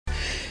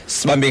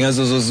Sibambe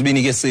ngazo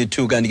zozibini ke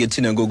sethu kanti ke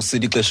thina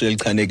ngokusithi ixesha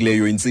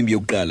elichanekileyo insimbi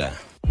yokuqala.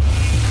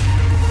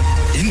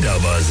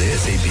 Indaba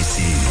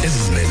ze-SABC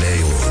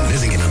ezizimeleyo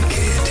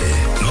nezingenamkhethe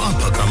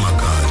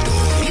noaphakamakato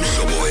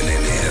umhlobo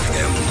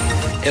wenene-FM.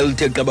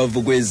 Elithe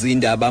qabavu kwezi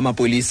ndaba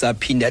amapolisa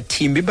aphinda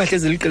athimbe iimpahla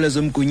eziliqela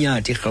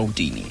zomgunyathi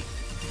eRhawutini.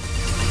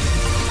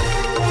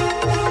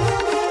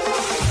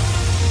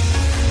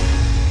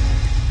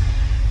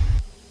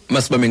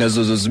 Masibambe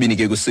ngazo zozibini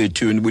ke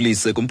kusethu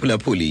nibulise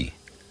kumphulaphuli.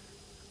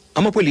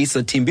 Amapolisa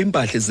athimbe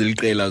iimpahla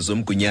eziliqela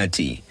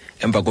zomgunyathi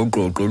emva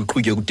kogqogqo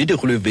oluqhutywe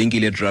kudederhu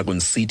lwevenkile eDragon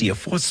City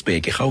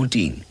eFordsburg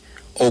eRhawutini.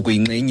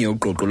 Okuyinxenye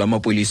yogqogqo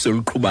lwamapolisa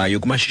oluqhubayo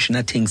kumashishini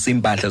athengisa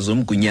iimpahla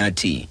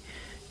zomgunyathi.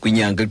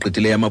 Kwinyanga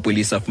egqithileyo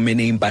amapolisa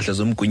afumene iimpahla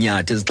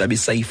zomgunyathi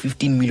ezixabisa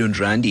i-15 million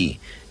randi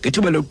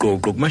ngethuba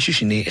logqogqo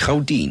kumashishini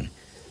eRhawutini.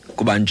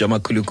 Kubanjwa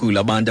amakhulukhulu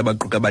abantu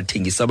abaquka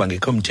abathengisa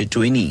abangekho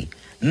mthethweni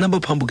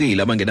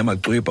nabaphambukeli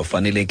abangenamaxwebhu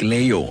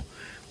afanelekileyo.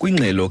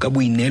 Kwingxelo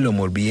kabuyinelo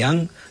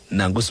Morbiyang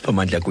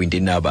nangusiphamandla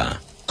kwintenaba.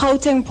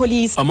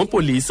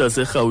 Amapolisa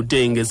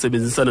aseRhawutini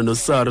esebenzisana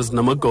noSARS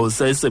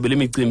namagosa esebe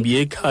lemicimbi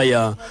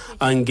yekhaya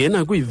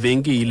angena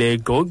kwivenkile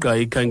egqogqa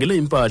ikhangela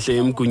impahla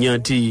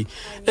emgunyathi.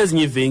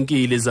 Ezinye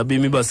ivenkile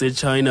zabemi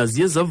baseChina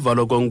ziye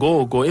zavalwa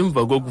kwangoko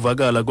emva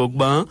kokuvakala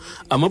kokuba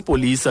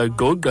amapolisa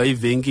agqogqa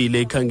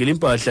ivenkile ekhangela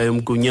impahla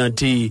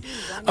yomgunyathi.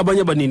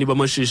 Abanye abanini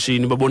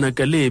bamashishini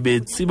babonakale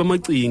betsiba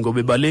amacingo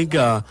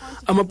bebaleka.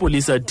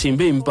 Amapolisa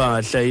athimbe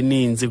impahla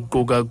eninzi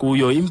kuquka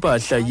kuyo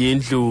impahla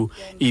yendlu,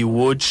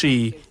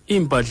 iwotshi,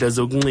 iimpahla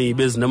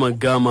zokunxiba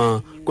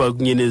ezinamagama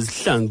kwakunye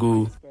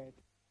nezihlangu.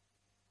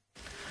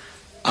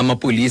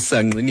 Amapolisa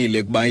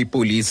anqinile kuba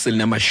ipolisa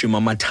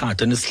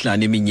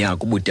elinama-35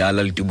 eminyaka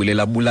ubudala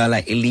lidubulela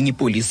bulala elinye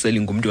ipolisa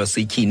elingumntu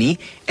wasetyhini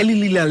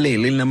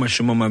elililalele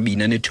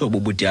elinama-29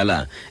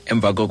 ubudala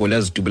emva koko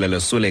lazidubulela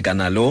soleka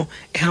nalo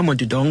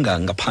eHamadudonga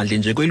ngaphandle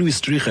nje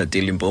kweLuistrigha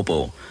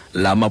eLimpopo.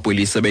 La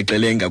mapolisa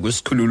bexelenga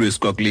kwisikhululo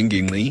esikwakule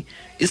ngingqi.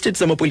 Isithethi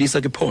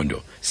samapolisa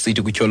kephondo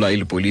sithi kutyholwa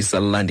eli polisa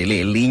lilandele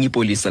elinye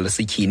ipolisa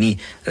lasetyhini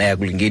laya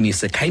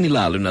kulingenisa ekhayini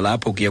lalo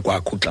nalapho kuye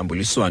kwakho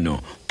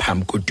uxambuliswano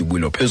phambi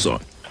kodubulo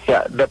phezolo.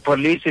 Yeah, the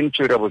police in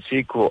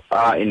Chirabusiko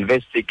are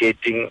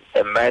investigating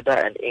a murder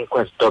and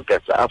inquest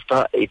dockets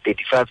after a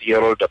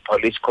 35-year-old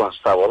police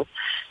constable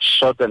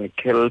shot and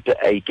killed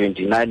a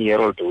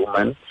 29-year-old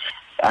woman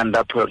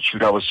under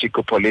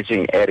Chirabusiko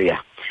policing area.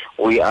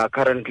 We are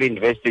currently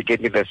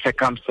investigating the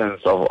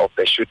circumstance of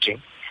the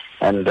shooting,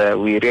 and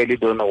we really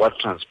don't know what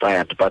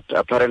transpired, but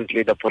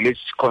apparently the police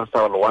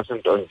constable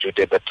wasn't on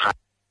duty at the time.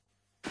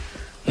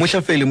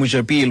 Mushafeli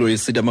Mujapilo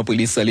esithi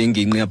amapolisa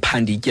lengingqi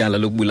aphanda ityala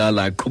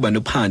lokubulala aqhuba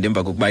nophando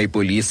emva kokuba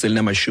ipolisa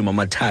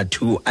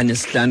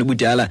elinama-35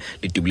 ubudala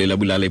lidubulela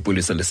bulala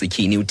ipolisa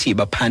lasetyhini. Uthi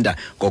baphanda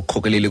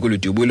ngokukhokelele kolu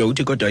dubulo.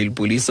 Uthi kodwa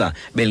ipolisa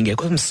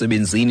belingekho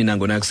emsebenzini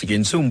nangona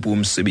kusetyenziswe umpu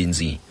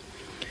womsebenzi.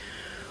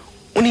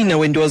 Unina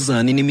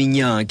wentwazana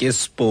ineminyaka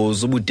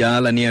esibhozo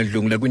ubudala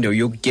neyadlungula kwindawo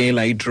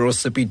yokutyela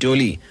iDros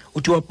ePitoli.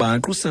 Uthi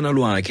wabhaqa usana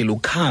lwakhe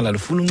lukhala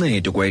lufuna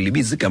uncedo kwaye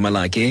libiza igama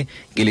lakhe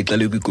ngelixa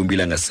likwigumbi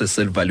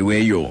langasese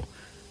elivaliweyo.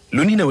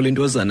 Lunina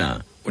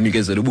walentwazana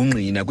unikezela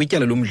ubungqina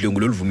kwityala lomdlungu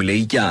oluvumile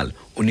ityala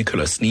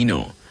uNicholas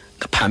Nino.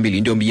 Ngaphambili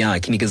intombi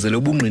yakhe inikezela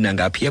ubungqina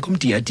ngaphiya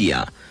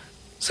komdiyadiya.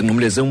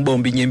 Sinqumleze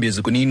umbombi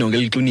inyembezi kunino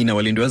ngelixa unina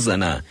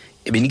walentwazana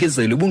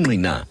ebenikezela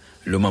ubungqina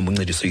lomama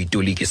uncediso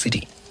yitoliki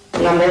esithi.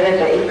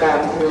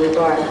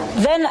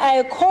 Then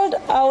I called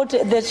out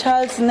the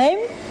child's name.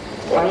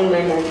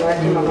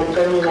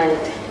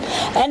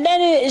 And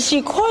then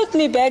she called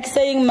me back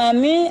saying,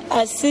 "Mommy,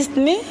 assist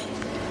me."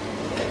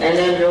 And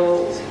then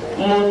the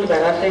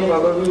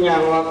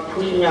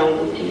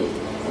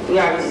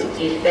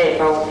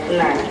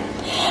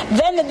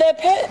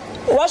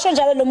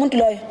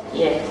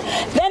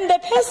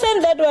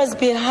person that was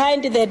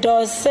behind the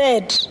door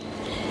said,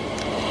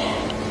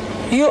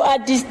 "You are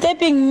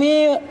disturbing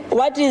me.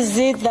 What is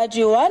it that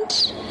you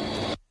want?"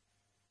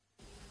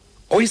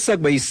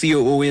 Oyisakuba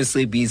yi-CEO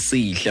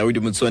we-SABC Hlawuti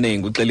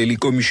Motsoeneng uxelela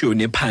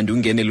ikomishoni ephanda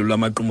ungenelo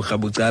lwamaqumrha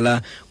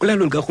bucala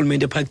kulalo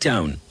lukarhulumente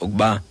eParktown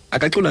ukuba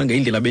akaxolanga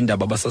indlela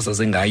abendaba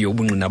abasasaze ngayo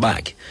ubungqina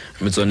bakhe.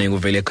 Motsoeneng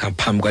uvele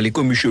phambi kwale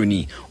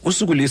komishoni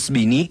usuku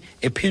lwesibini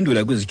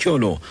ephendula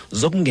kwizityholo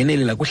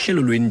zokungenelela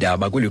kuhlelo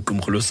lwendaba kweli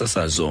qumrhu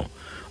losasazo.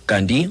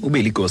 Kanti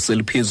ube ligosa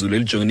eliphezulu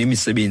elijongene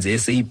imisebenzi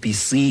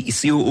ye-SABC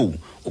i-COO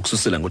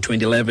ukususela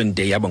ngo-2011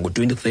 de yaba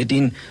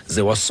ngo-2013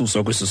 ze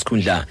wasuswa kweso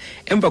sikhundla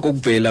emva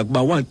kokuvela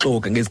kuba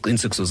waxoka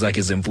ngeziqinisekiso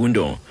zakhe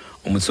zemfundo.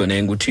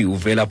 Motsoeneng uthi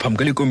uvela phambi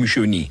kwale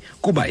komishoni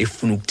kuba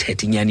efuna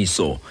ukuthetha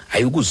inyaniso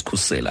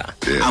ayikuzikhusela.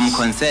 I'm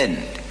concerned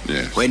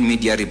when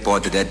media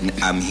report that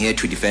I'm here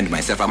to defend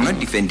myself. I'm not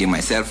defending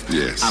myself.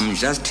 I'm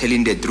just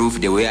telling the truth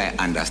the way I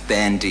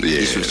understand the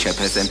issue,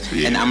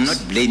 Chairperson. And I'm not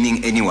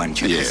blaming anyone,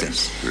 Chairperson.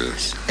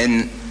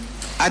 And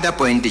other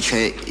point, the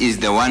Chair, is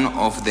the one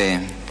of the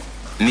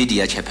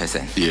media,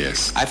 Chairperson.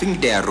 I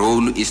think their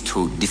role is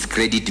to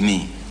discredit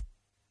me.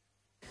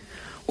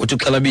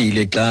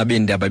 Uxhalabile xa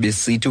bendaba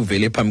besithi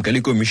uvele phambi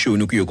kwale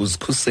komishoni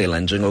ukuyokuzikhusela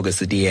njengoko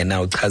sithi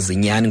yena uchaza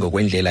inyani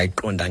ngokwendlela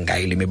iqonda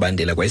ngayo le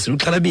mibandela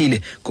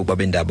kwayeseluxhalabile kuba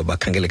bendaba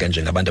bakhangeleka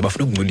njengabantu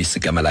abafuna ukungcolisa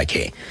igama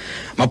lakhe.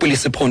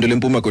 Amapolisa ephondo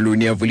lempuma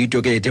koloni avula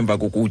itoketo emva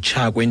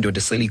kokutsha kwendoda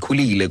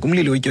eselikhulile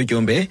kumlilo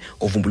wetyotyombe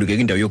ovumbuluke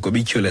kwindawo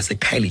yogobityho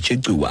lasekhayelitshe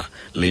ecuwa.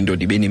 Le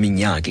ndoda ibe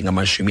neminyaka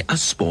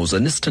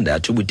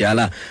engama-86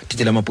 ubudala.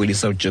 Tithela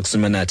amapolisa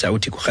uJackson Manatha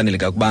uthi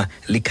kurhaneleka ukuba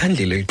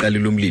likhandlele iqala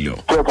lomlilo.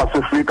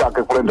 Sifika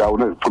ke kule ndawo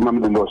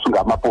nezicima-mlilo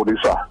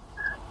singamapolisa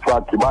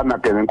sadibana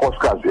ke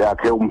nenkosikazi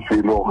yakhe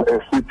umfilo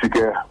esithi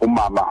ke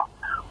umama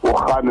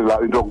urhanela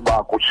into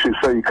yokuba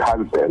kutshise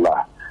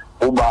ikhandlela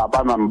uba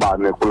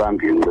banambane kulaa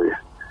ngingqi.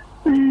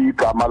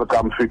 Igama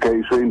likamfike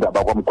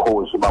iseyindaba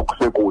kwamkhozi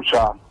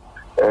bakusekutsha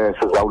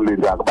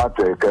sizawulinda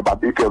bade ke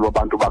babikelwe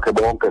abantu bakhe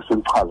bonke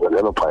simchaze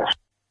lelo xesha.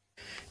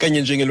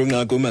 Kanye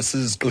njengelonqaku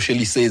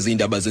masiziqoshelise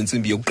izindaba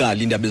zentsimbi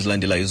yokuqala indaba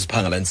ezilandelayo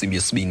ziphanga la ntsimbi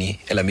yesibini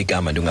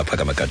elamigama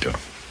ndungaphakama Gato.